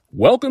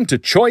Welcome to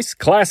Choice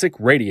Classic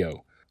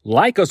Radio.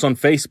 Like us on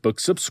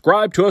Facebook,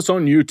 subscribe to us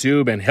on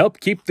YouTube, and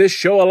help keep this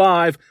show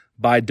alive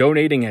by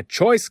donating at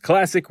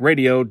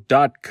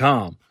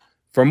choiceclassicradio.com.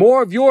 For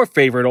more of your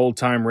favorite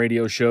old-time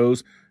radio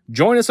shows,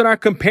 join us on our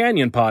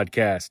companion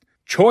podcast,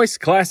 Choice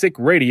Classic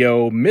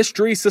Radio,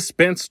 Mystery,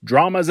 Suspense,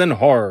 Dramas, and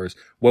Horrors,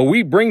 where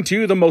we bring to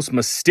you the most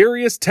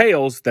mysterious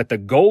tales that the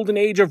golden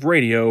age of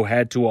radio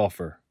had to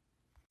offer.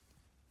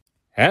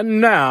 And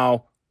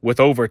now, with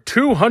over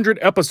 200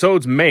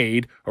 episodes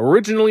made,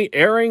 originally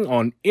airing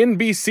on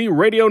NBC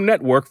Radio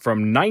Network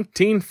from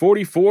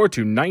 1944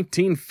 to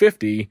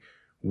 1950,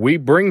 we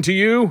bring to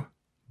you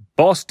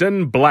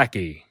Boston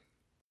Blackie.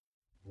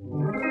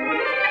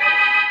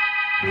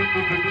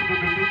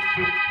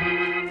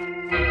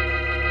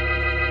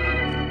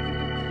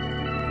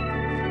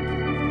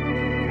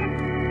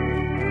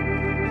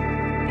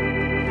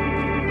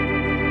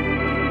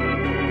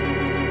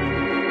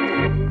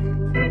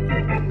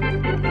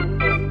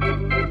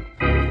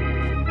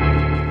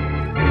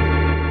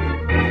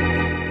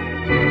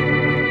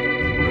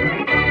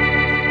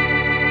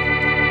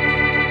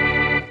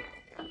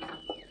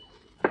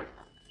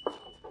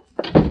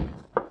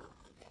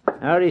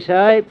 Howdy,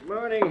 Saib.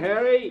 Morning,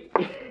 Harry.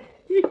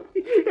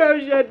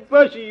 How's that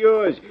bus of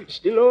yours?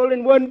 Still all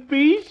in one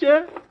piece,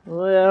 huh?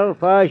 Well, as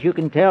far as you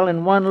can tell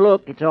in one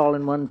look, it's all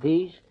in one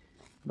piece.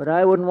 But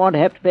I wouldn't want to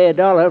have to pay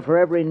 $1 for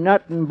every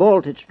nut and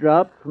bolt it's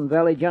dropped from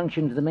Valley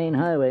Junction to the main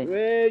highway.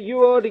 Well, you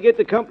ought to get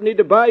the company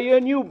to buy you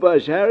a new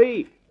bus,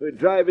 Harry. The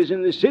drivers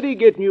in the city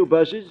get new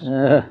buses.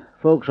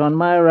 Folks on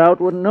my route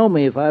wouldn't know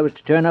me if I was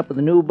to turn up with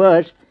a new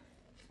bus.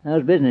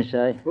 How's business,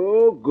 Si?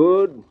 Oh,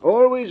 good.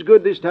 Always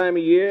good this time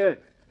of year.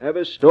 Have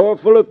a store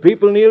full of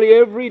people nearly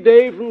every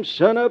day from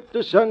sunup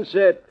to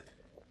sunset.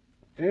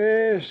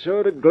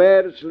 Sort of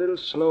glad it's a little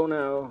slow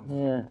now.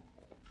 Yeah.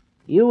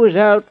 You was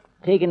out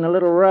taking a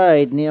little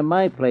ride near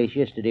my place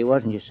yesterday,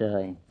 wasn't you,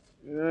 Si?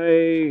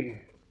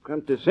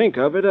 Come to think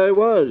of it, I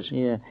was.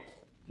 Yeah.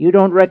 You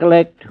don't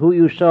recollect who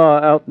you saw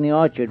out in the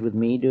orchard with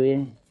me, do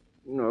you?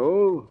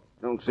 No,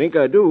 don't think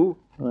I do.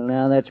 Well,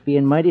 now, that's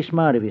being mighty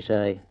smart of you,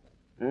 Si.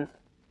 Huh?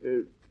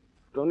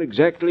 Don't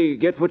exactly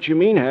get what you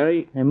mean,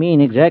 Harry. I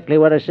mean exactly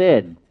what I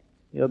said.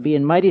 You're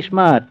being mighty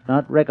smart,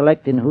 not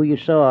recollecting who you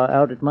saw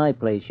out at my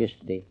place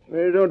yesterday.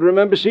 I don't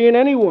remember seeing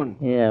anyone.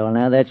 Yeah, well,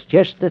 now, that's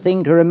just the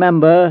thing to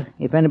remember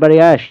if anybody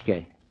asks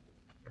you.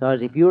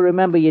 Because if you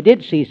remember you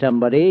did see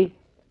somebody,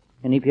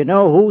 and if you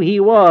know who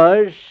he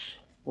was,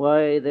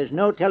 why, there's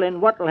no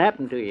telling what'll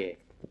happen to you.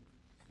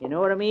 You know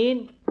what I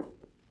mean?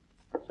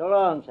 So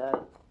long, Si.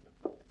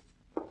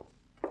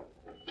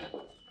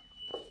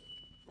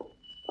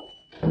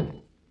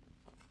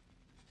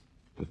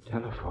 The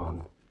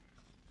telephone.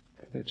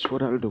 That's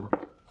what I'll do.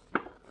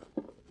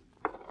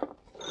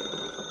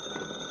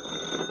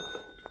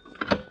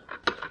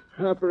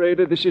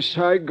 Operator, this is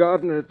Cy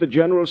Gardner at the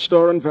general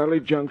store in Valley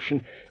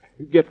Junction.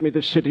 Get me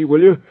the city,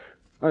 will you?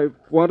 I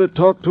want to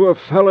talk to a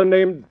fella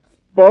named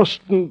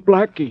Boston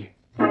Blackie.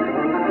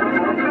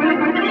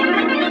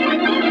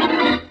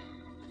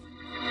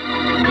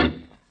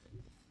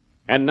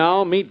 And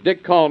now meet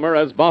Dick Calmer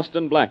as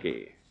Boston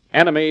Blackie.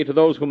 Enemy to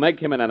those who make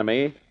him an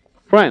enemy.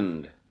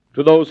 Friend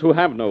to those who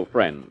have no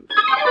friend.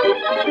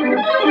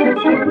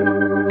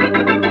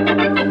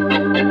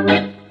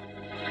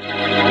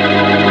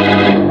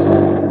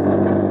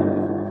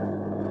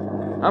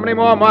 How many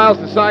more miles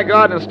to Cy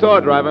Gardner's store,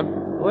 driver?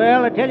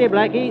 Well, I tell you,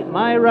 Blackie,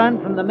 my run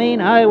from the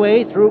main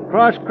highway through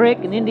Cross Creek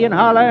and Indian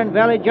Holler and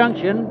Valley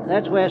Junction,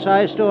 that's where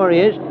Cy's store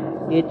is,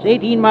 it's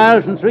 18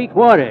 miles and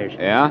 3/4.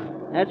 Yeah?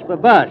 That's for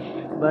bus.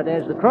 But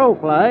as the crow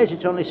flies,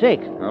 it's only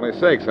 6. Only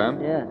 6, huh?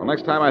 Yeah. Well,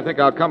 next time I think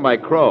I'll come by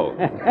crow.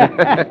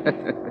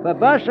 For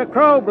bus or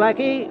crow,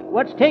 Blackie,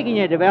 what's taking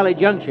you to Valley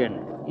Junction?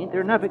 Ain't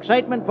there enough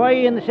excitement for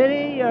you in the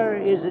city, or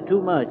is it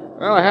too much?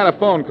 Well, I had a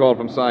phone call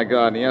from Cy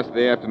Gardner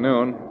yesterday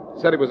afternoon.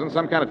 Said he was in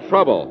some kind of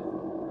trouble.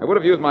 I would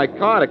have used my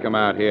car to come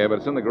out here, but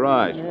it's in the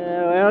garage.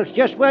 Well, it's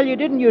just well you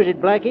didn't use it,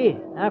 Blackie.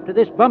 After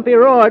this bumpy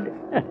road,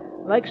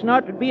 like's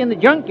not to be in the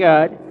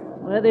junkyard,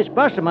 where this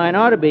bus of mine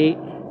ought to be.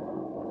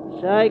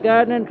 Cy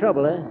Gardner in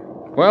trouble, eh?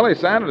 Well, he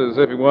sounded as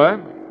if he were.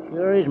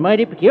 Sure is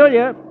mighty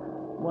peculiar.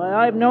 Why,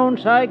 I've known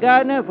Cy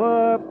Gardner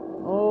for,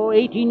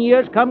 18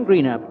 years come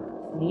green-up.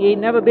 He ain't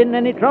never been in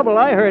any trouble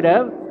I heard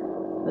of.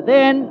 But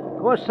then, of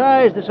course,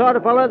 Cy's the sort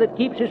of fellow that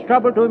keeps his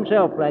trouble to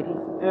himself, Blackie.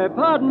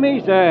 Pardon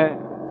me, sir.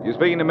 You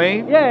speaking to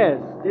me? Yes.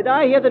 Did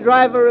I hear the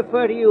driver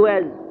refer to you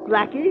as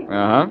Blackie?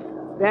 Uh-huh.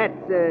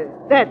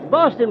 That's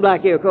Boston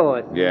Blackie, of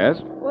course.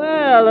 Yes?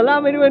 Well, allow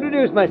me to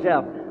introduce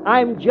myself.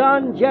 I'm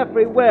John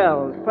Jeffrey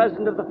Wells,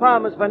 president of the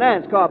Farmers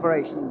Finance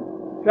Corporation.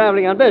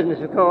 Traveling on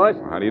business, of course.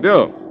 How do you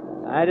do?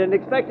 I didn't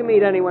expect to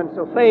meet anyone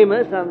so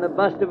famous on the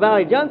bus to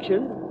Valley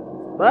Junction.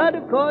 But,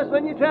 of course,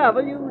 when you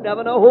travel, you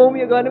never know whom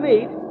you're going to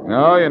meet.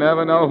 No, you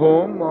never know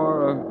whom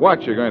or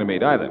what you're going to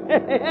meet either.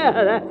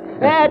 Yeah,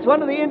 that's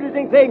one of the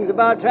interesting things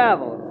about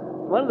travel.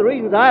 One of the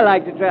reasons I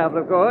like to travel,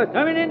 of course.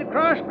 Coming into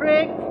Cross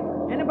Creek.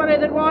 Anybody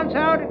that wants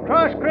out at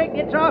Cross Creek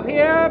gets off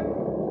here.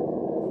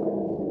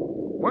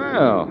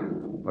 Well,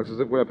 Looks as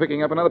if we're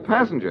picking up another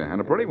passenger, and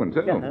a pretty one,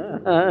 too.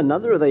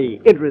 Another of the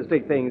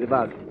interesting things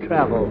about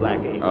travel,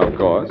 Blackie. Of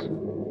course.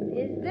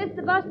 Is this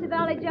the bus to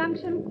Valley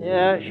Junction?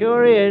 Yeah,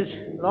 sure is.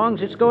 As long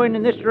as it's going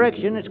in this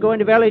direction, it's going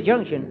to Valley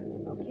Junction.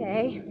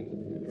 Okay.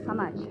 How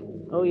much?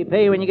 Oh, you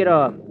pay when you get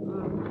off.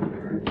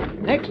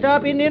 Next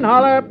stop, Indian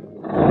Holler.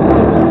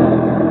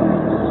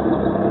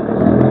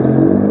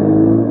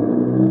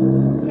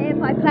 Okay,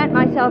 if I plant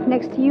myself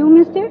next to you,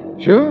 mister?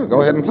 Sure,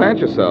 go ahead and plant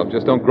yourself.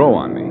 Just don't grow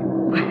on me.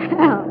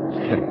 Well,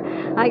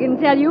 I can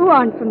tell you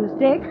aren't from the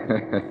stick.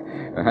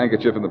 A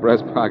handkerchief in the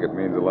breast pocket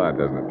means a lot,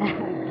 doesn't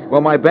it? Well,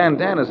 my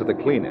bandanas are the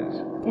cleaners.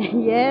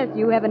 Yes,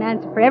 you have an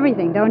answer for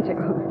everything, don't you?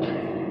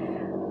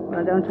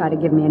 Well, don't try to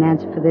give me an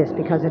answer for this,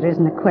 because it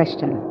isn't a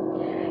question.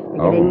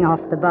 You're getting off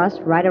the bus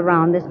right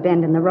around this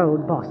bend in the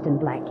road, Boston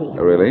Blackie.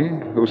 Oh, really?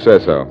 Who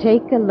says so?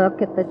 Take a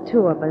look at the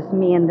two of us,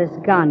 me and this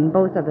gun.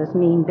 Both of us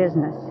mean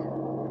business.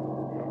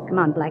 Come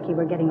on, Blackie,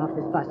 we're getting off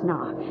this bus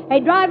now. Hey,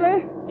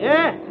 driver,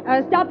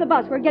 Yeah? stop the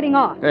bus. We're getting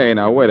off. Hey,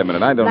 now, wait a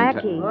minute. I don't...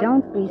 Blackie,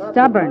 don't be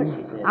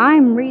stubborn.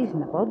 I'm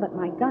reasonable, but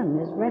my gun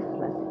is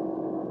restless.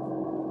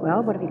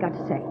 Well, what have you got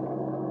to say?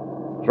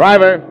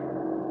 Driver,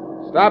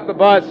 stop the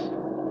bus.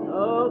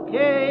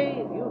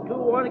 Okay, if you two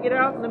want to get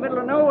out in the middle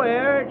of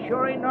nowhere, it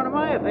sure ain't none of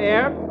my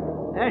affair.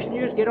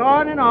 Passengers get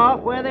on and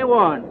off where they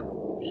want.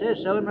 Says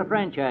so in my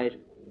franchise.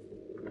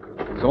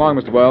 So long,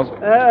 Mr. Wells.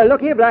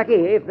 Look here,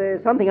 Blackie. If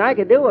there's something I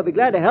can do, I'll be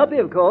glad to help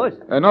you, of course.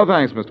 No,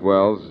 thanks, Mr.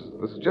 Wells.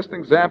 This is just an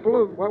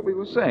example of what we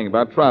were saying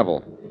about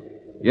travel.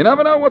 You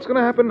never know what's going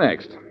to happen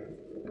next.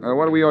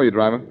 What do we owe you,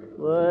 driver?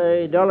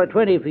 Why,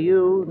 $1.20 for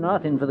you,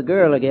 nothing for the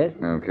girl, I guess.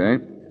 Okay.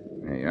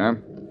 There you are.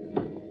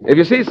 If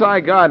you see Cy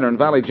Gardner in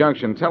Valley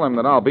Junction, tell him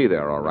that I'll be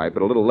there, all right,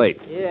 but a little late.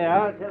 Yeah,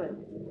 I'll tell him.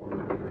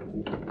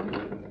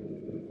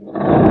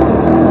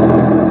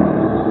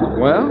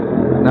 Well,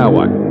 now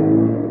what?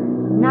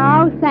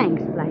 Now,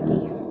 thanks,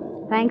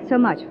 Blackie. Thanks so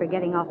much for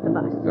getting off the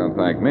bus. Don't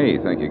thank me.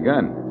 Thank your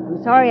gun.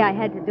 I'm sorry I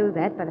had to do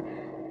that, but I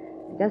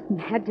just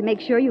had to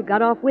make sure you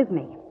got off with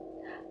me.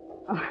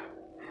 Oh,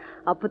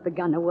 I'll put the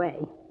gun away.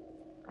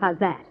 How's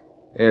that?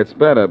 It's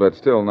better, but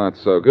still not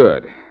so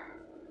good.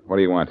 What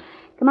do you want?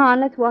 Come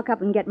on, let's walk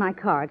up and get my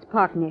car. It's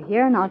parked near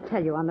here, and I'll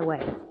tell you on the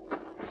way.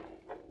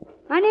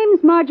 My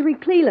name's Marjorie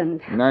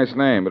Cleland. Nice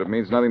name, but it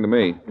means nothing to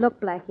me. Look,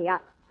 Blackie,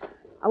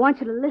 I want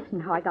you to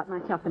listen how I got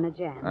myself in a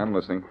jam. I'm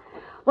listening.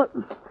 Well,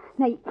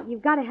 now,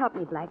 you've got to help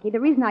me, Blackie. The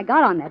reason I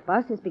got on that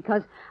bus is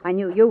because I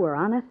knew you were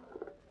on it.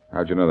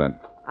 How'd you know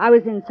that? I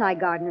was in Cy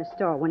Gardner's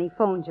store when he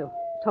phoned you.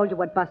 Told you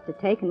what bus to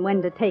take and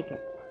when to take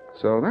it.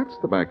 So that's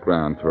the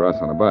background for us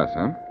on a bus,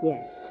 huh?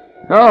 Yes.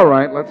 All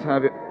right, let's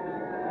have you...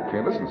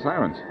 Okay, listen,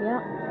 sirens. Yeah.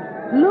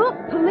 Look,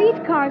 police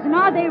cars, and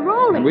are they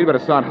rolling? And we better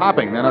start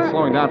hopping. They're not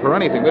slowing down for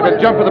anything. We better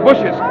jump for the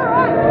bushes. All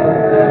right.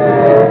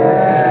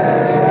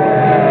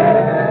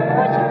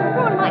 Bushes are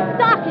ruining my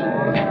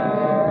stockings.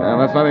 Well,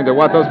 that's nothing to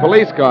what those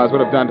police cars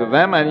would have done to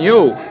them and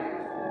you.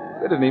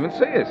 They didn't even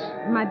see us.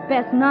 My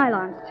best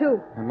nylons,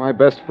 too. And my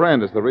best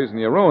friend is the reason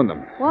you ruined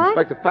them. What?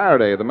 Inspector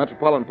Faraday of the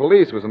Metropolitan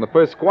Police was in the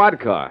first squad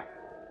car.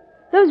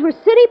 Those were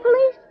city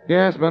police?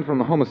 Yes, men from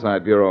the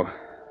Homicide Bureau.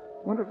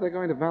 Wonder if they're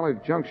going to Valley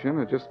Junction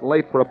or just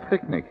late for a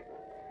picnic.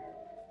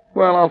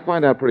 Well, I'll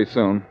find out pretty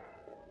soon.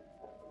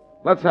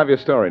 Let's have your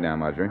story now,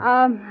 Marjorie.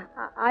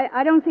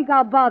 I don't think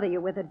I'll bother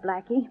you with it,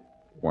 Blackie.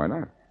 Why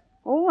not?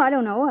 Oh, I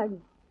don't know. I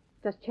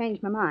just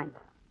changed my mind.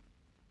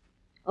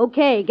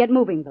 Okay, get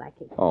moving,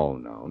 Blackie. Oh,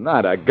 no,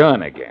 not a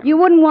gun again. You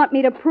wouldn't want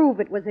me to prove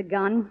it was a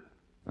gun.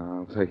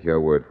 I'll take your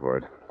word for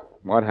it.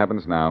 What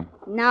happens now?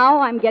 Now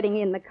I'm getting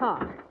in the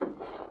car.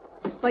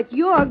 But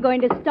you're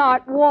going to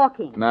start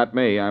walking. Not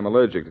me. I'm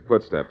allergic to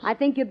footsteps. I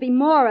think you'd be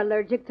more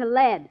allergic to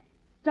lead.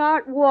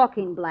 Start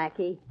walking,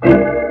 Blackie.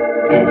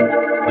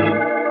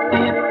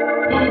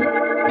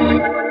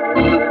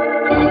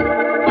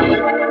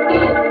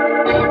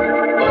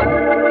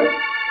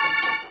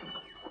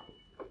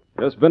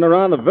 Just been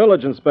around the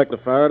village, Inspector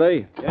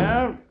Faraday.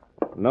 Yeah?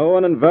 No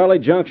one in Valley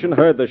Junction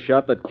heard the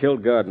shot that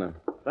killed Gardner.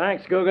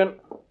 Thanks, Coogan.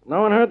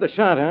 No one heard the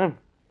shot, huh?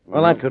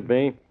 Well, that could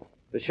be.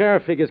 The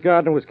sheriff figures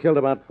Gardner was killed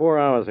about 4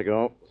 hours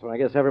ago, so I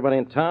guess everybody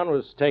in town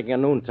was taking a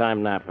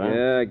noontime nap, huh?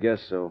 Yeah, I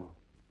guess so.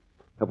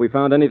 Have we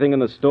found anything in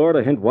the store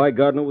to hint why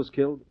Gardner was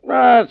killed?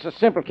 It's a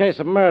simple case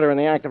of murder in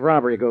the act of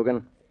robbery,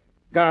 Coogan.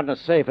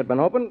 Gardner's safe had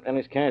been opened, and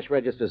his cash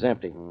register's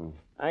empty.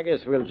 I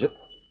guess we'll just...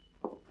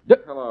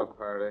 Hello,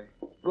 Faraday.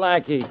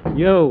 Blackie,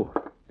 you.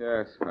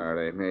 Yes,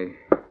 Faraday, me.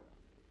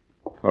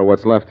 Or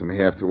what's left of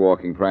me after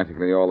walking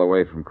practically all the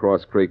way from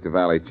Cross Creek to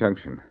Valley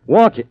Junction.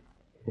 Walking?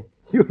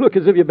 You look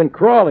as if you've been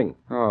crawling.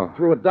 Oh,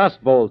 Through a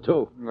dust bowl,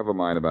 too. never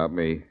mind about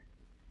me.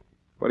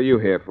 What are you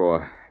here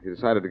for? You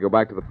decided to go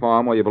back to the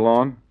farm where you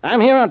belong?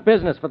 I'm here on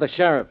business for the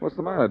sheriff. What's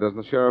the matter?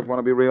 Doesn't the sheriff want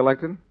to be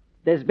reelected?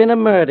 There's been a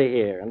murder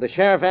here, and the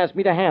sheriff asked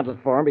me to handle it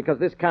for him because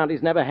this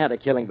county's never had a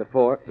killing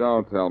before.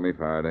 Don't tell me,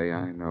 Faraday.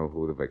 I know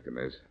who the victim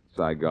is.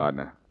 Cy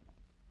Gardner.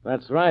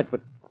 That's right,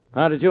 but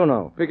how did you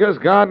know? Because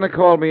Gardner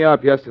called me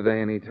up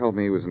yesterday and he told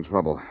me he was in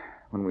trouble.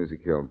 When was he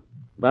killed?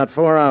 About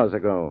 4 hours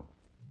ago.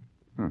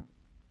 Doesn't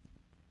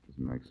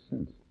make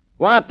sense.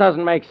 What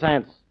doesn't make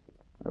sense?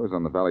 I was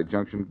on the Valley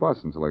Junction bus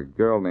until a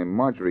girl named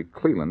Marjorie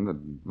Cleland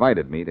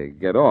invited me to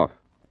get off.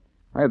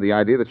 I had the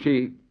idea that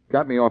she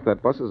got me off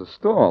that bus as a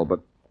stall, but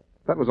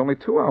that was only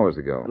 2 hours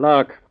ago.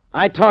 Look,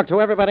 I talked to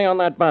everybody on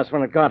that bus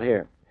when it got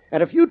here.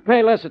 And if you'd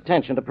pay less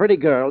attention to pretty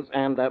girls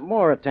and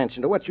more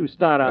attention to what you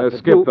start out to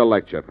Skip do... the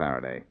lecture,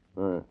 Faraday.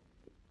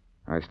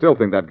 I still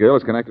think that girl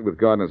is connected with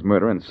Gardner's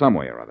murder in some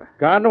way or other.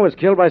 Gardner was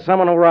killed by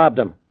someone who robbed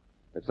him.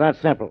 It's that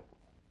simple.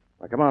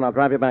 Now, come on, I'll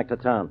drive you back to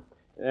town.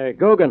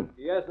 Guggen.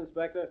 Yes,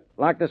 Inspector.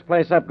 Lock this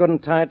place up good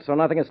and tight so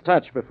nothing is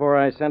touched before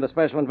I send a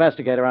special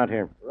investigator out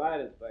here.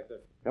 Right, Inspector.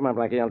 Come on,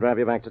 Blackie, I'll drive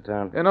you back to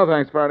town. No,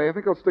 thanks, Faraday. I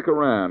think I'll stick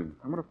around.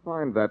 I'm going to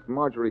find that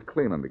Marjorie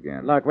Cleland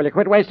again. Look, will you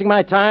quit wasting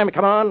my time?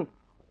 Come on.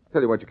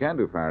 Tell you what you can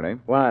do, Faraday.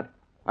 What?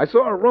 I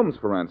saw a rooms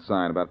for rent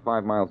sign about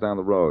 5 miles down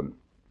the road.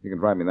 You can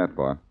drive me that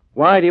far.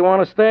 Why do you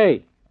want to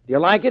stay? Do you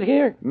like it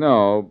here?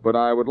 No, but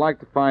I would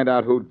like to find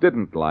out who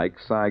didn't like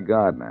Cy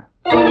Gardner.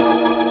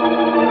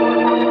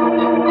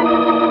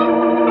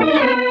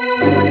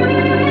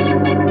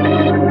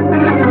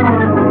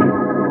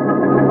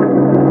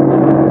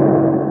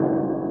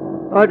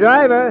 Oh,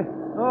 driver.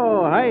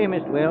 Oh, hi,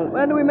 Mr. Wells.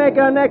 When do we make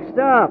our next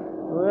stop?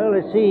 Well,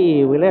 let's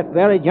see. We left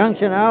Valley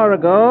Junction an hour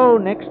ago.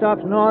 Next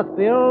stop's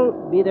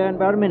Northville. Be there in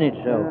about a minute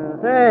or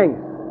so.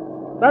 Thanks.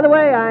 By the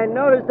way, I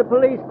noticed the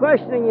police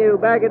questioning you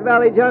back at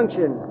Valley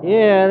Junction.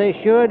 Yeah, they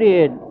sure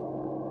did.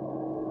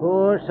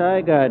 Poor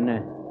Cy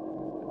Gardner.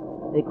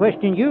 They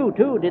questioned you,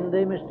 too, didn't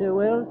they, Mr.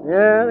 Wells?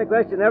 Yeah, they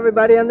questioned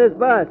everybody on this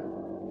bus.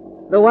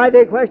 Though why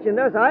they questioned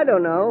us, I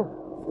don't know.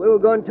 We were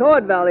going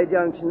toward Valley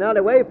Junction, not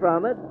away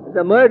from it, as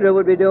the murderer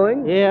would be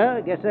doing. Yeah,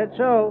 I guess that's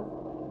so.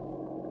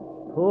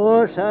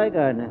 Poor Cy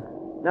Gardner.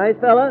 Nice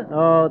fella?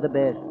 Oh, the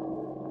best.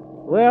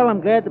 Well,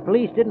 I'm glad the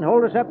police didn't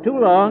hold us up too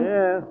long.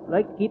 Yeah.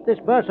 Like to keep this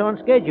bus on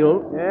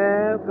schedule.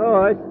 Yeah, of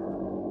course.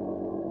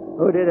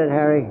 Who did it,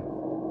 Harry?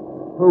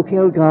 Who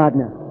killed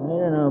Gardner? I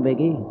don't know,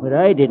 Biggie, but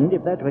I didn't,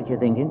 if that's what you're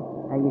thinking.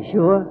 Are you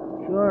sure?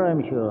 Sure,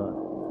 I'm sure.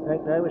 In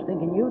fact, I was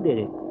thinking you did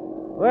it.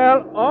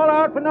 Well, all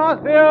out for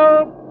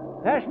Northville.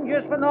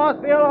 Passengers for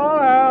Northville, all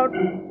out.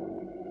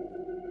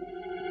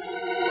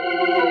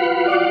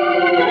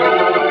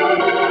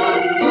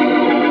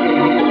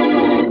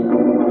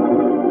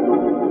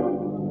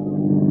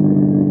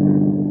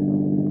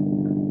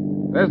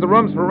 There's the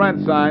rooms for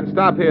rent sign.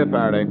 Stop here,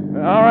 Faraday.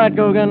 All right,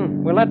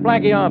 Guggen. We'll let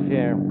Blackie off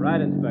here. Right,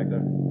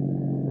 Inspector.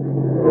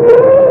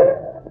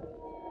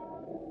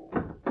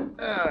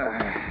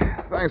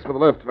 Thanks for the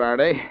lift,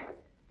 Faraday.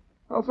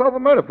 I'll solve a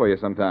murder for you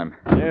sometime.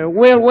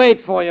 We'll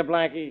wait for you,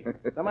 Blackie.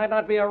 There might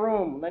not be a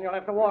room. Then you'll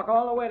have to walk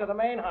all the way to the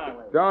main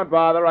highway. Don't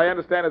bother. I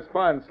understand it's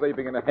fun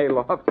sleeping in a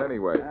hayloft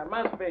anyway.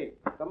 Must be.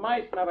 The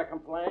mice never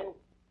complain.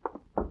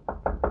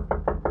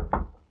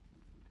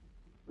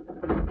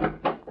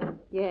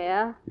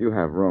 Yeah? You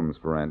have rooms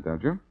for rent,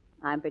 don't you?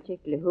 I'm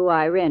particular who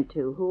I rent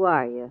to. Who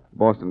are you?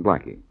 Boston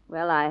Blackie.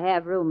 Well, I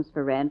have rooms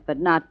for rent, but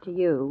not to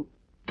you.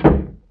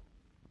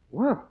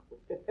 Well.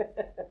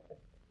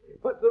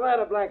 What's the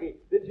matter, Blackie?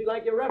 Did she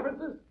like your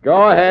references?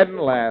 Go ahead and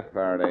laugh,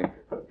 Faraday.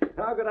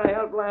 How could I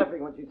help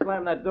laughing when she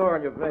slammed that door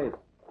in your face?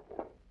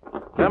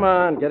 Come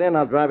on, get in.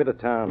 I'll drive you to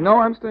town. No,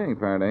 I'm staying,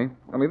 Faraday.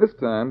 Only this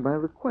time by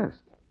request.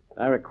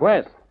 By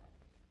request?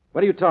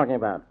 What are you talking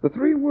about? The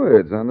 3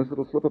 words on this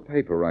little slip of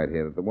paper right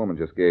here that the woman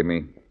just gave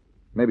me.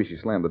 Maybe she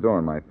slammed the door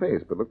in my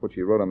face, but look what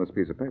she wrote on this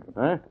piece of paper.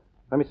 Huh?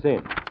 Let me see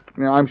it.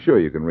 Now, I'm sure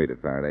you can read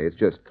it, Faraday. It's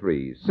just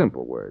 3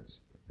 simple words.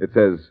 It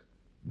says,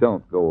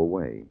 "Don't go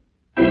away."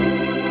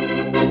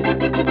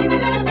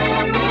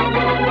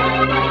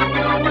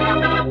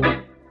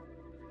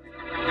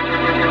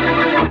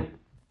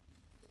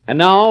 And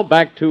now,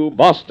 back to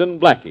Boston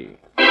Blackie.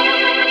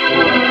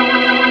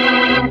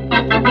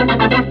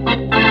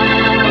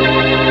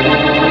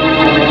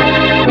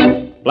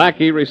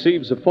 Blackie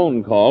receives a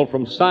phone call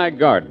from Cy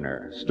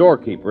Gardner,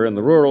 storekeeper in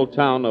the rural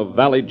town of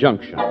Valley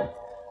Junction.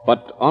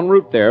 But en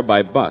route there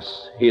by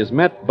bus, he is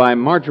met by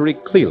Marjorie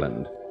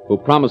Cleland, who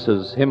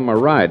promises him a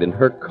ride in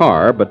her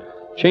car,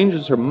 but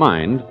changes her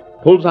mind,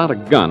 pulls out a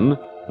gun,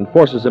 and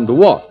forces him to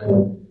walk.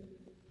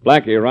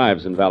 Blackie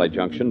arrives in Valley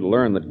Junction to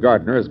learn that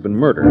Gardner has been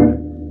murdered.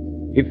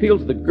 He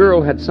feels the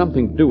girl had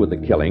something to do with the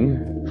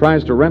killing,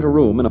 tries to rent a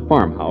room in a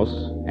farmhouse,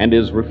 and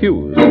is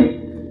refused.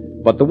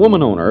 But the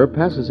woman owner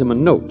passes him a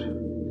note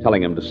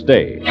telling him to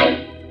stay.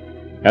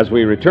 As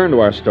we return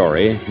to our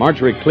story,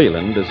 Marjorie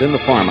Cleland is in the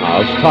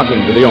farmhouse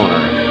talking to the owner.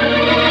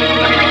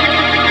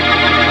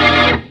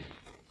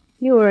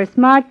 You were a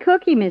smart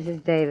cookie,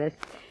 Mrs. Davis,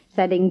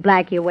 sending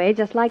Blackie away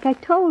just like I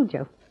told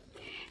you.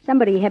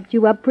 Somebody helped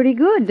you up pretty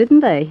good,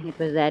 didn't they? It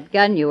was that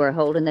gun you were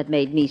holding that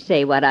made me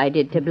say what I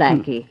did to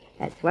Blackie.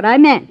 That's what I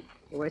meant.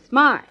 You were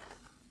smart.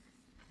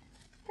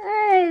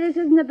 Hey, this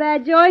isn't a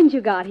bad joint you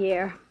got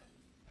here.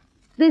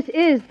 This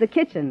is the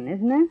kitchen,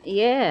 isn't it?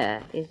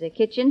 Yeah. Is the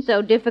kitchen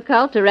so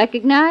difficult to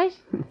recognize?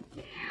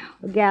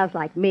 Well, gals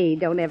like me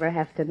don't ever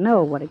have to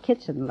know what a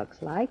kitchen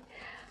looks like.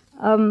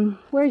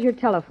 Where's your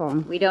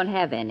telephone? We don't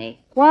have any.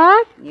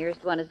 What?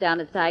 Nearest one is down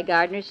at Cy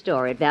Gardner's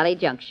store at Valley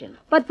Junction.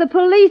 But the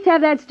police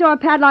have that store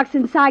padlocked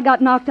since I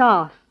got knocked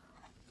off.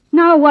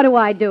 Now what do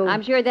I do?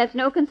 I'm sure that's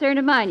no concern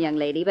of mine, young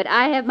lady, but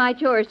I have my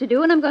chores to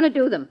do, and I'm going to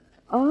do them.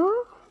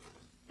 Oh,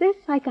 this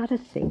I gotta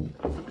see.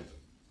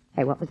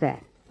 Hey, what was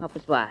that? What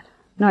was what?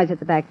 Noise at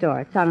the back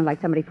door. It sounded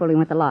like somebody fooling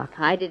with the lock.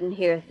 I didn't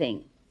hear a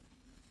thing.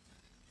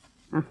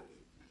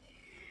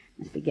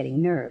 Must be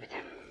getting nerved.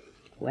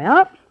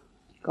 Well,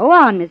 go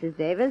on, Mrs.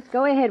 Davis.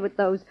 Go ahead with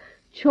those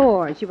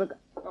chores you were...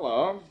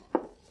 Hello.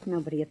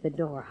 Nobody at the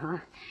door, huh?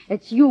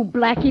 It's you,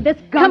 Blackie. This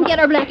gun... Come get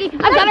her, Blackie. I've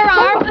got her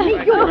arm.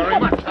 Thank you very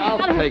much. I'll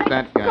take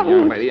that gun,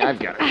 young lady. I've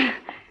got it.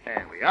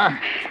 There we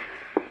are.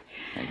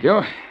 Thank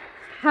you.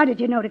 How did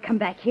you know to come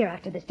back here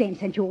after the stain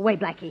sent you away,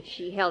 Blackie?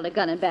 She held a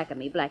gun in back of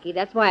me, Blackie.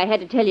 That's why I had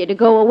to tell you to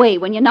go away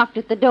when you knocked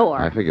at the door.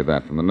 I figured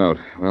that from the note.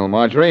 Well,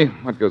 Marjorie,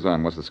 what goes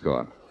on? What's the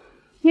score?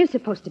 You're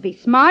supposed to be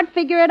smart.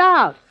 Figure it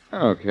out.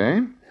 Okay.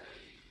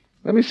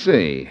 Let me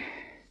see.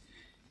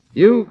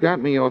 You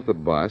got me off the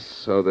bus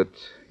so that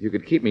you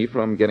could keep me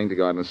from getting to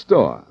Gardner's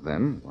store.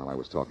 Then, while I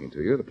was talking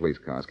to you, the police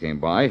cars came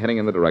by, heading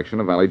in the direction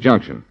of Valley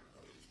Junction.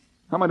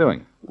 How am I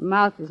doing? Your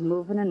mouth is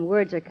moving and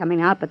words are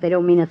coming out, but they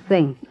don't mean a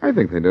thing. I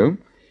think they do.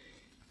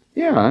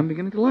 Yeah, I'm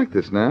beginning to like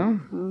this now.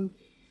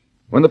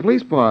 When the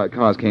police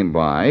cars came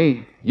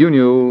by, you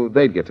knew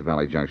they'd get to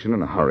Valley Junction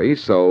in a hurry,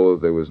 so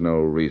there was no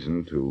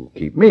reason to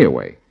keep me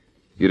away.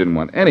 You didn't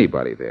want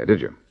anybody there, did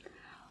you?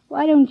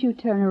 Why don't you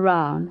turn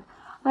around?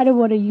 I don't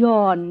want to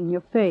yawn in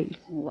your face.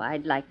 Oh,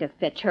 I'd like to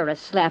fetch her a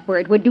slap where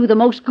it would do the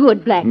most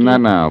good, Blackie. Not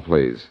now,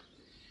 please.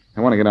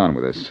 I want to get on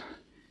with this.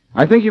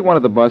 I think you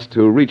wanted the bus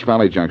to reach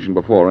Valley Junction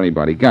before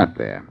anybody got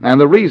there.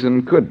 And the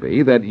reason could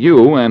be that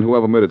you and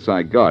whoever murdered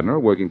Cy Gardner are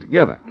working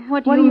together.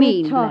 What do you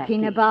mean,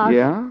 talking Blackie? about?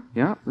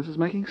 Yeah, this is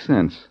making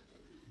sense.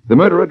 The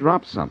murderer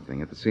dropped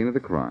something at the scene of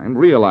the crime,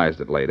 realized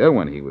it later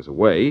when he was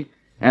away,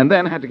 and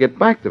then had to get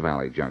back to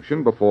Valley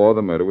Junction before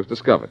the murder was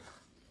discovered,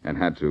 and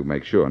had to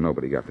make sure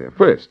nobody got there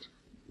first.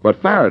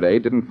 But Faraday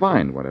didn't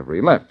find whatever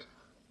he left.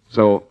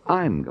 So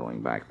I'm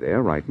going back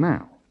there right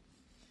now.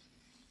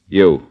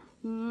 You.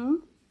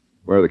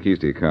 Where are the keys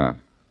to your car?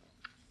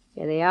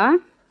 Here they are.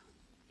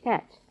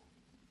 Catch.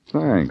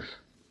 Thanks.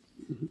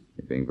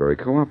 You're being very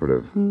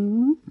cooperative.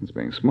 It's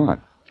being smart.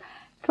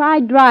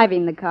 Try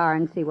driving the car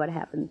and see what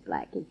happens,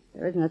 Blackie.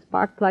 There isn't a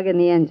spark plug in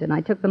the engine.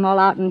 I took them all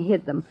out and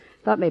hid them.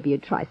 Thought maybe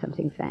you'd try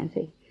something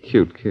fancy.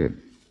 Cute kid.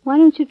 Why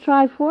don't you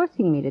try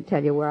forcing me to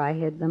tell you where I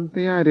hid them?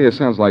 The idea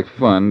sounds like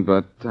fun,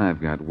 but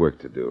I've got work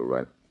to do,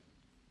 right?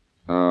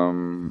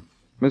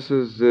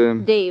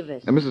 Mrs.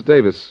 Davis. Mrs.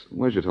 Davis,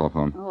 where's your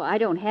telephone? Oh, I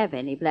don't have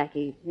any,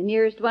 Blackie. The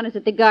nearest one is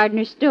at the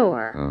Gardner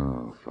store.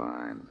 Oh,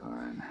 fine.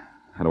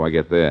 How do I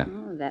get there?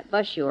 Oh, that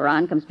bus you were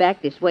on comes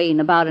back this way in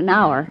about an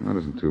hour. That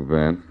isn't too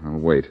bad. I'll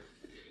wait.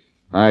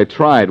 I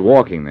tried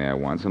walking there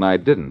once, and I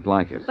didn't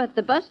like it. But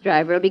the bus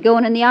driver will be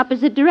going in the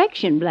opposite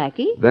direction,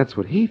 Blackie. That's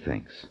what he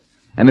thinks.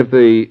 And if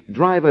the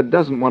driver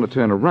doesn't want to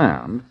turn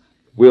around,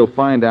 we'll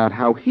find out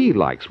how he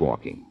likes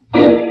walking.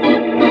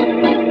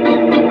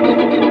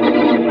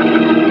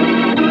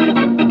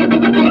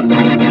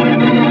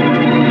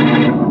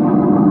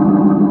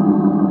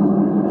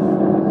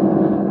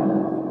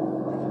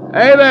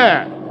 Hey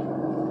there!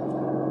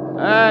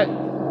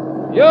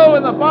 You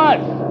in the bus!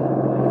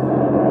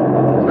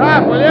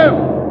 Stop, will you?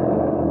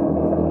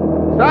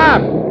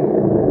 Stop!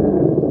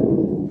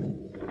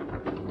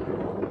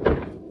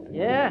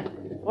 Yeah?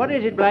 What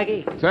is it,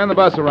 Blackie? Turn the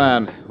bus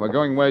around. We're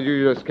going where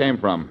you just came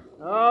from.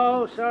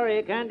 Oh, sorry,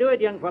 I can't do it,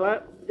 young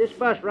fella. This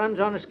bus runs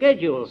on a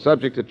schedule.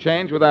 Subject to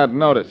change without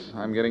notice.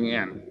 I'm getting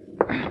in.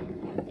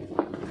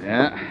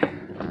 Yeah.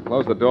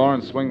 Close the door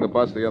and swing the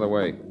bus the other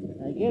way.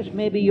 I guess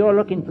maybe you're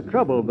looking for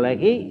trouble,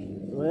 Blackie.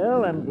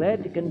 Well, I'm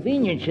glad to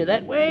convenience you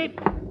that way.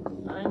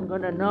 I'm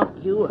gonna knock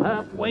you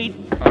halfway.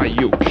 Are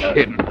you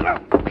kidding?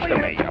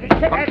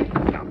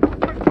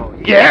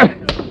 Yeah?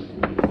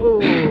 Oh.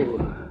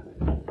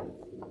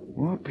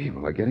 More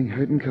people are getting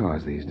hurt in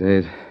cars these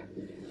days.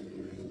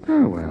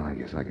 Oh, well, I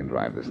guess I can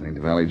drive this thing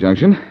to Valley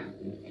Junction.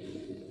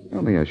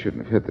 Only I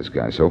shouldn't have hit this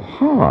guy so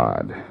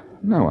hard.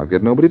 Now I've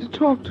got nobody to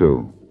talk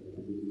to.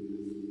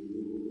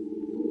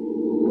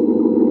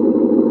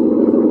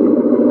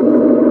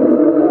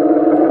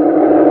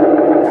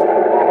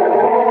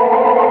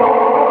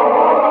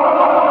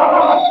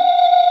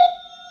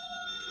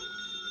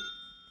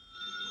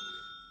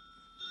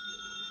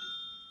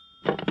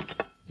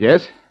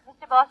 Yes?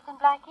 Mr. Boston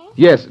Blackie?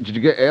 Yes. Did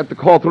you get the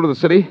call through to the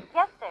city?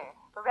 Yes, sir.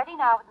 We're ready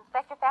now with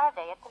Inspector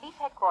Faraday at police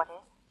headquarters.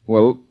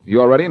 Well,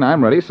 you're ready and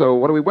I'm ready, so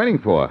what are we waiting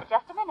for?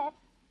 Just a minute.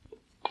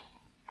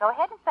 Go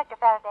ahead, Inspector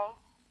Faraday.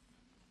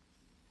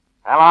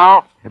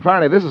 Hello? Hey,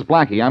 Faraday, this is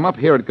Blackie. I'm up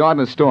here at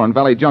Gardner's store in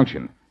Valley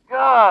Junction.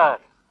 Good.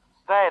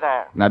 Stay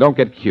there. Now, don't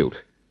get cute.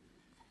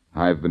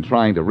 I've been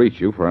trying to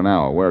reach you for an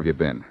hour. Where have you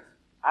been?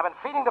 I've been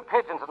feeding the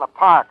pigeons in the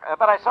park,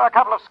 but I saw a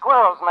couple of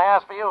squirrels and they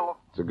asked for you.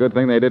 It's a good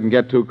thing they didn't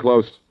get too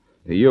close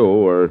to you,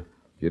 or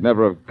you'd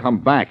never have come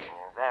back.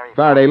 Very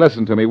Faraday,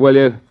 listen to me, will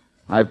you?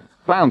 I've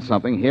found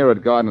something here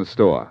at Gardner's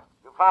store.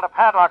 You found a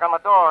padlock on the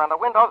door and the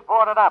windows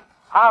boarded up.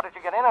 How did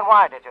you get in and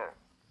why did you?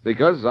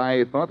 Because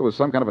I thought there was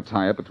some kind of a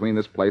tie-up between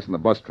this place and the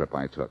bus trip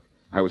I took.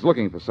 I was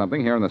looking for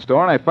something here in the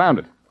store, and I found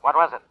it. What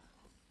was it?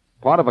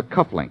 Part of a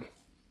cufflink.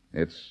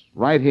 It's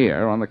right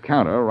here on the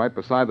counter, right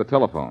beside the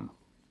telephone.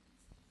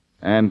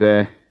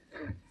 And,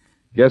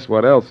 guess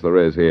what else there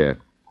is here?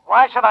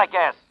 Why should I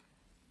guess?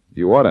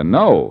 You ought to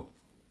know.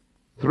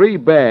 3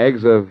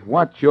 bags of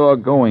what you're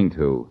going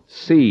to.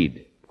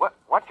 Seed.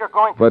 What you're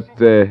going to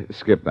But,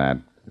 skip that.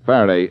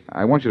 Faraday,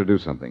 I want you to do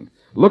something.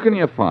 Look in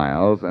your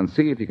files and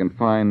see if you can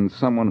find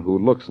someone who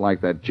looks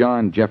like that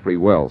John Jeffrey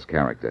Wells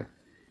character.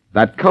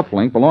 That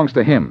cufflink belongs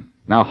to him.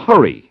 Now,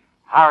 hurry.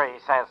 Hurry, he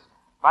says.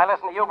 If I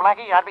listened to you,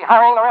 Blackie, I'd be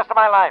hurrying the rest of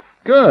my life.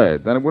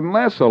 Good. Then it wouldn't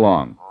last so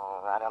long.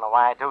 I don't know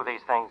why I do these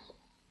things.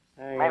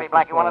 Maybe,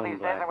 Blackie, one of these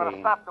days I'm going to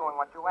stop doing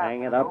what you ask.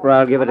 Hang it up or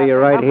I'll give it to you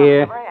right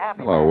here.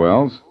 Hello,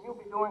 Wells. You'll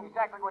be doing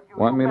exactly what you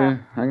Want me to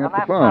hang up the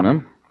that's phone,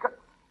 huh?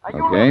 Are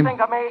you Okay. listening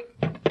to me?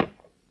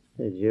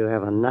 Did you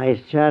have a nice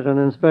chat with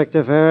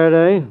Inspector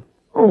Faraday?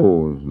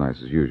 Oh, as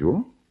nice as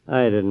usual.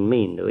 I didn't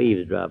mean to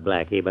eavesdrop,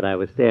 Blackie, but I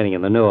was standing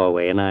in the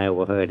doorway and I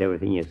overheard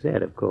everything you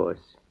said, of course.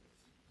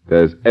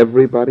 Does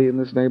everybody in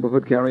this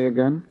neighborhood carry a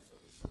gun?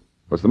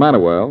 What's the matter,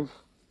 Wells?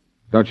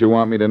 Don't you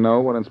want me to know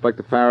what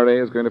Inspector Faraday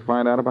is going to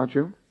find out about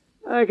you?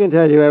 I can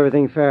tell you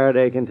everything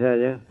Faraday can tell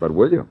you. But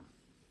will you?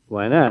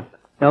 Why not?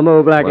 Don't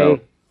move, Blackie. Well-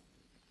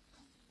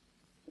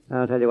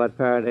 I'll tell you what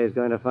Faraday's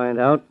going to find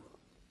out.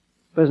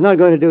 But it's not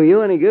going to do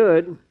you any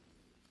good.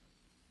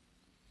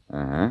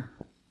 Uh-huh.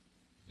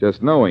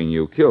 Just knowing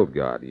you killed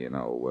God,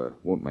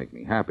 won't make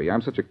me happy.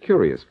 I'm such a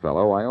curious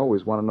fellow, I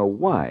always want to know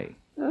why.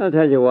 I'll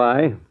tell you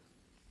why.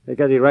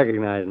 Because he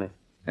recognized me.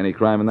 Any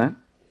crime in that?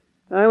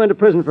 I went to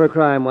prison for a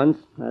crime once.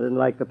 I didn't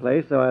like the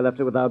place, so I left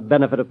it without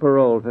benefit of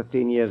parole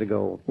 15 years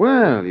ago.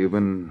 Well, you've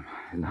been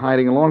in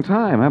hiding a long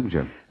time, haven't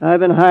you? I've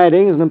been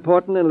hiding as an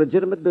important and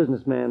legitimate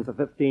businessman for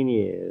 15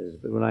 years.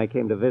 But when I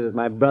came to visit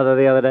my brother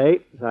the other day,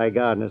 Cy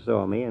Gardner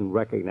saw me and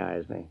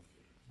recognized me.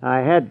 I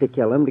had to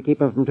kill him to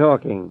keep him from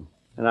talking.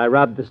 And I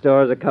robbed the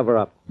store as a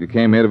cover-up. You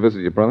came here to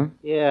visit your brother?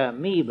 Yeah,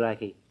 me,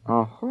 Blackie.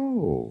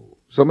 Oh.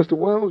 So, Mr.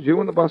 Wells, you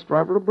and the bus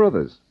driver are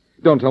brothers.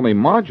 Don't tell me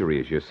Marjorie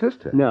is your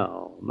sister.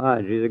 No,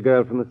 Marjorie's a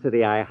girl from the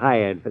city I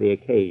hired for the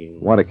occasion.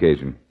 What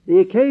occasion? The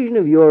occasion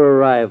of your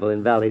arrival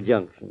in Valley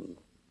Junction.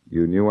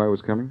 You knew I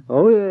was coming?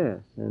 Oh, yes.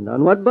 And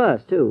on what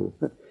bus, too?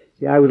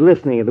 See, I was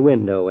listening at the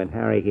window when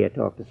Harry here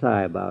talked to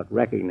Cy about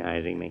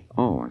recognizing me.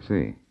 Oh, I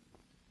see.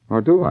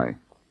 Or do I?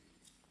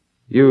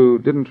 You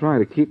didn't try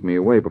to keep me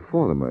away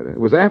before the murder. It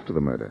was after the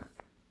murder.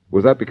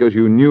 Was that because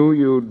you knew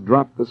you'd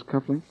dropped this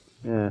cufflink?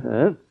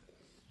 Uh-huh.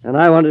 And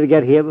I wanted to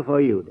get here before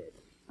you did.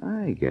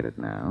 I get it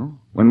now.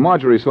 When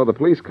Marjorie saw the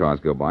police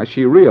cars go by,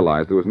 she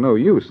realized there was no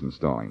use in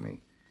stalling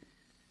me.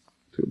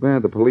 Too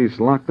bad the police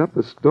locked up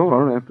the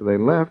store after they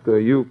left, or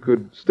you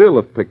could still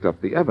have picked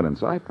up the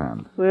evidence I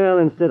found. Well,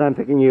 instead I'm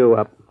picking you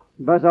up.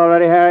 Bus all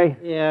ready, Harry?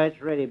 Yeah,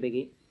 it's ready,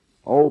 Biggie.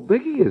 Oh,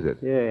 Biggie, is it?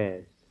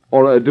 Yes.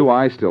 Or do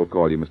I still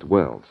call you Mr.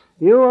 Wells?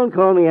 You won't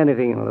call me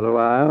anything in a little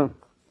while.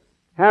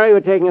 Harry, we're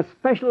taking a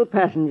special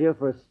passenger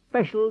for a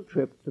special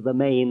trip to the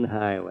main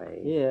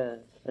highway. Yeah,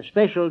 a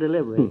special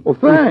delivery. Well,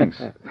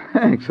 thanks.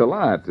 Thanks a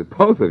lot to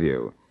both of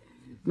you.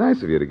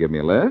 Nice of you to give me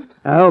a lift.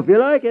 I hope you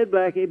like it,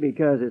 Blackie,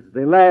 because it's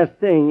the last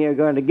thing you're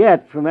going to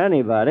get from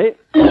anybody.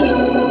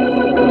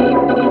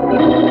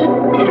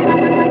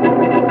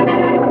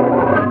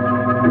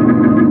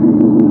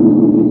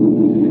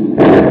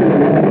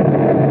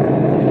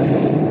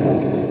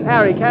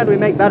 Harry, can't we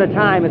make better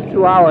time? It's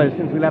 2 hours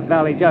since we left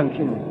Valley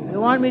Junction. You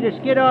want me to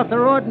skid off the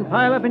road and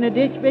pile up in a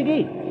ditch,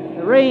 Biggie?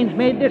 The rain's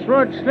made this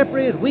road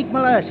slippery as weak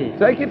molasses.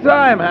 Take your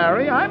time,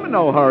 Harry. I'm in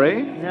no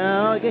hurry.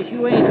 No, I guess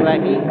you ain't,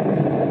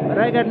 Blackie. But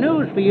I got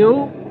news for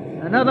you.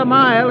 Another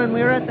mile and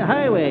we're at the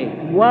highway.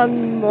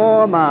 1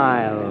 more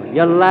mile.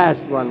 Your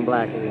last one,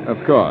 Blackie.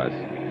 Of course.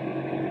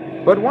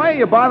 But why are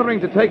you bothering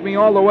to take me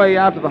all the way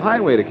out to the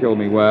highway to kill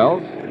me,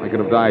 Wells? I could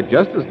have died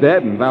just as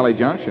dead in Valley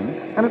Junction.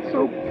 And it's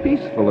so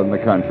peaceful in the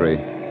country.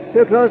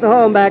 Too close to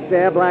home back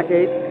there,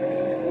 Blackie.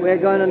 We're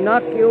going to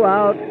knock you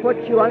out, put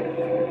you on...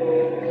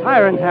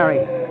 Sirens, Harry.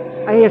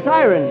 I hear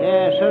sirens.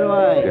 Yeah, so do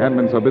I. If you hadn't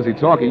been so busy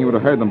talking, you would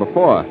have heard them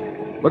before.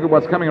 Look at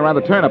what's coming around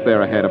the turn up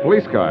there ahead, a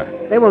police car.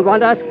 They won't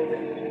want us.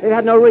 They've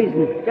had no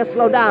reason. Just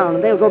slow down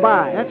and they'll go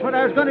by. That's what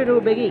I was going to do,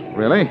 Biggie.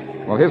 Really?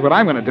 Well, here's what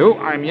I'm going to do.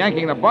 I'm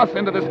yanking the bus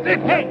into this ditch.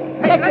 Hey,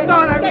 let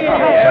go of that wheel. Take your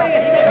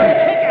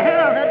head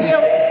off that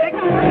wheel.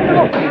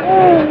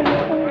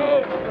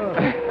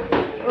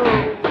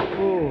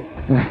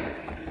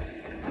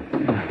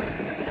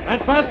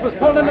 That bus was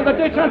pulled into the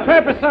ditch on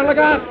purpose, sir. Look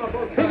out.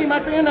 Biggie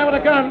might be in there with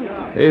a gun.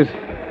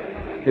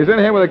 He's in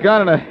here with a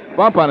gun and a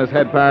bump on his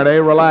head, Faraday.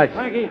 Relax.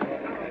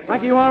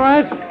 Mikey, you all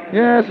right?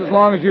 Yes, as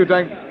long as you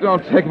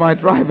don't take my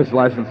driver's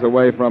license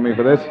away from me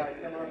for this.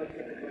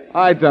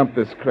 I dumped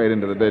this crate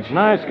into the ditch.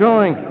 Nice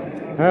going.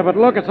 But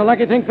look, it's a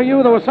lucky thing for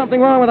you there was something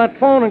wrong with that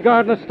phone in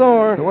Gardner's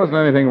store. There wasn't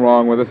anything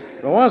wrong with it.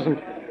 There wasn't.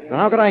 Now,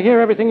 how could I hear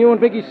everything you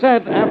and Biggie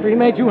said after he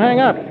made you hang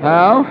up?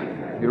 How?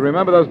 You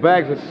remember those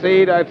bags of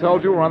seed I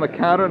told you were on the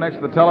counter next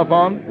to the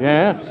telephone?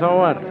 Yeah, so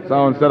what?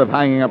 So instead of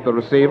hanging up the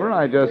receiver,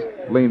 I just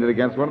leaned it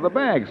against one of the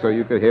bags so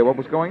you could hear what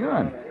was going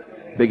on.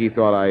 Biggie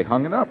thought I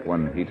hung it up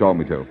when he told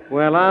me to.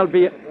 Well, I'll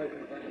be...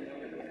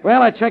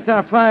 Well, I checked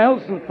our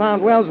files and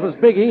found Wells was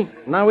Biggie.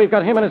 Now we've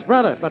got him and his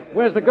brother. But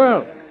where's the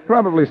girl?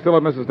 Probably still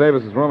at Mrs.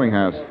 Davis's rooming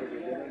house.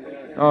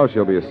 Oh,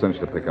 she'll be a cinch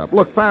to pick up.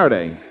 Look,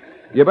 Faraday,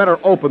 you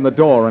better open the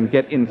door and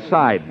get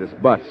inside this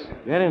bus.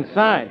 Get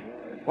inside?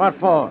 What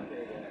for?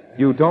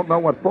 You don't know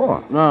what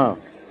for? No.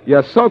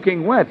 You're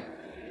soaking wet.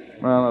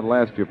 Well, at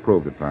last you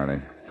proved it,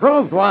 Faraday.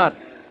 Proved what?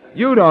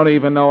 You don't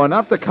even know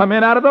enough to come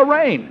in out of the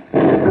rain.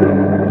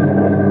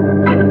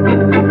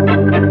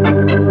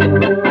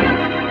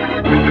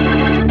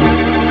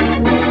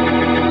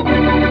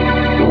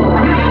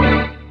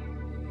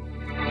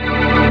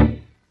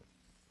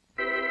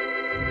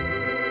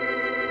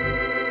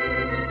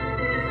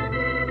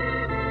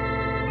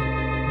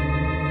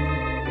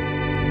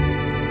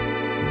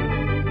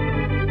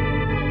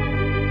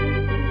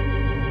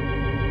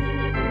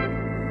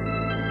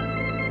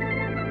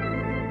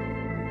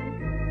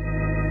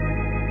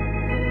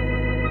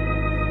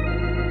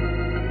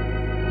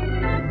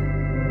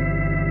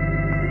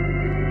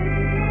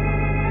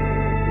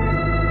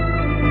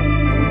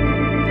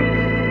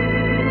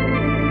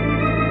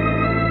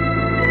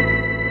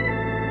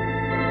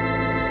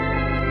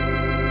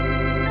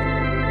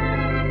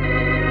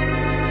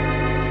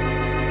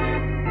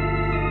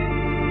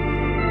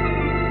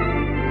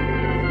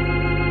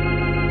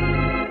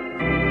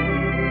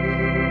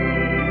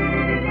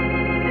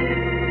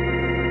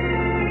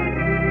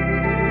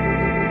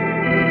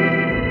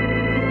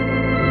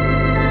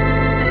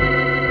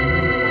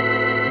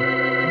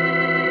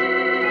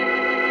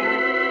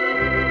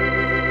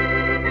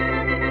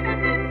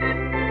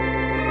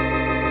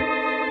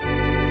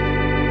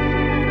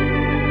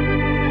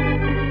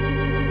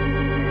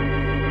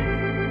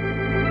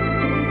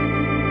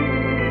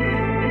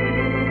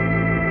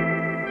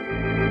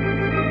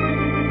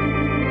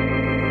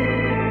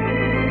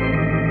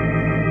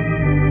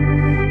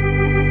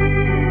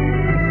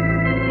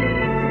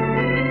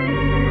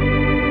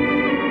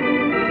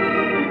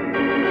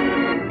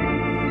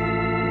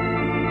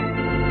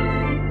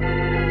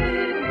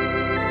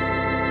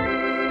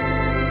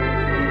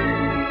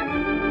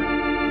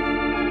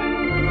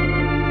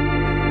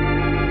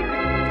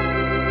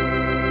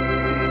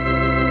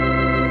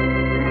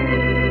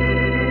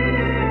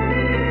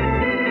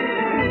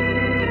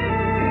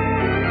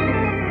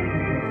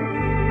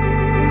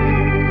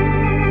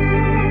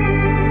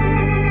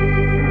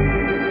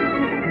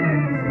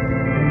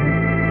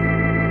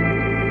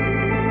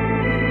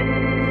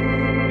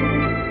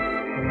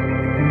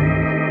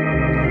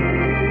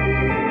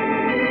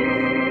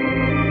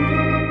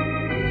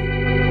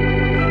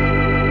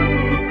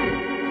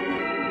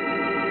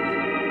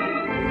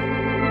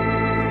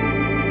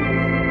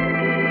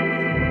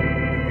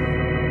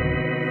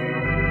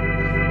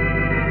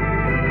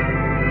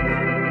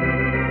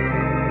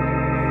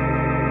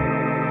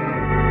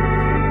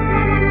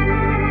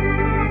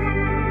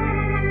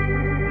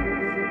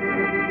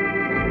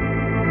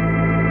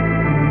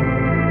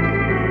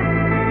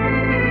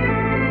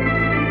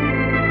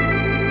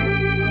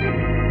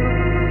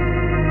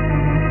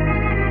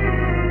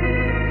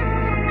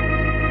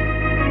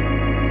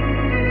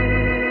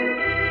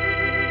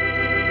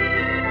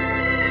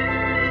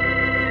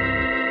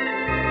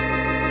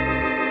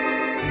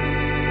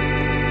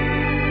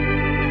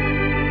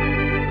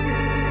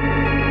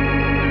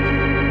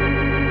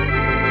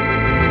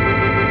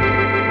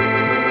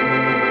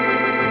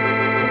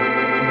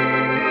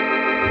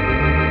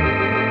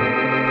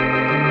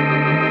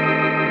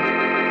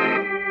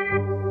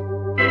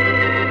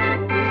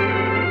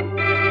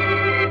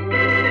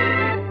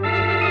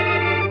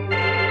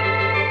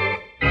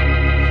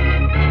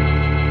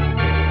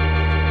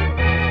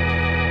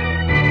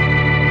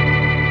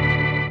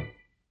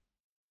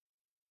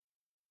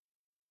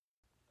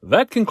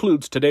 That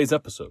concludes today's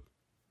episode.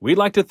 We'd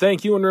like to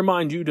thank you and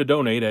remind you to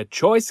donate at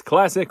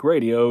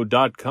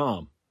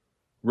choiceclassicradio.com.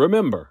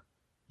 Remember,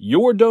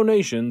 your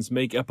donations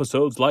make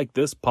episodes like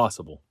this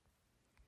possible.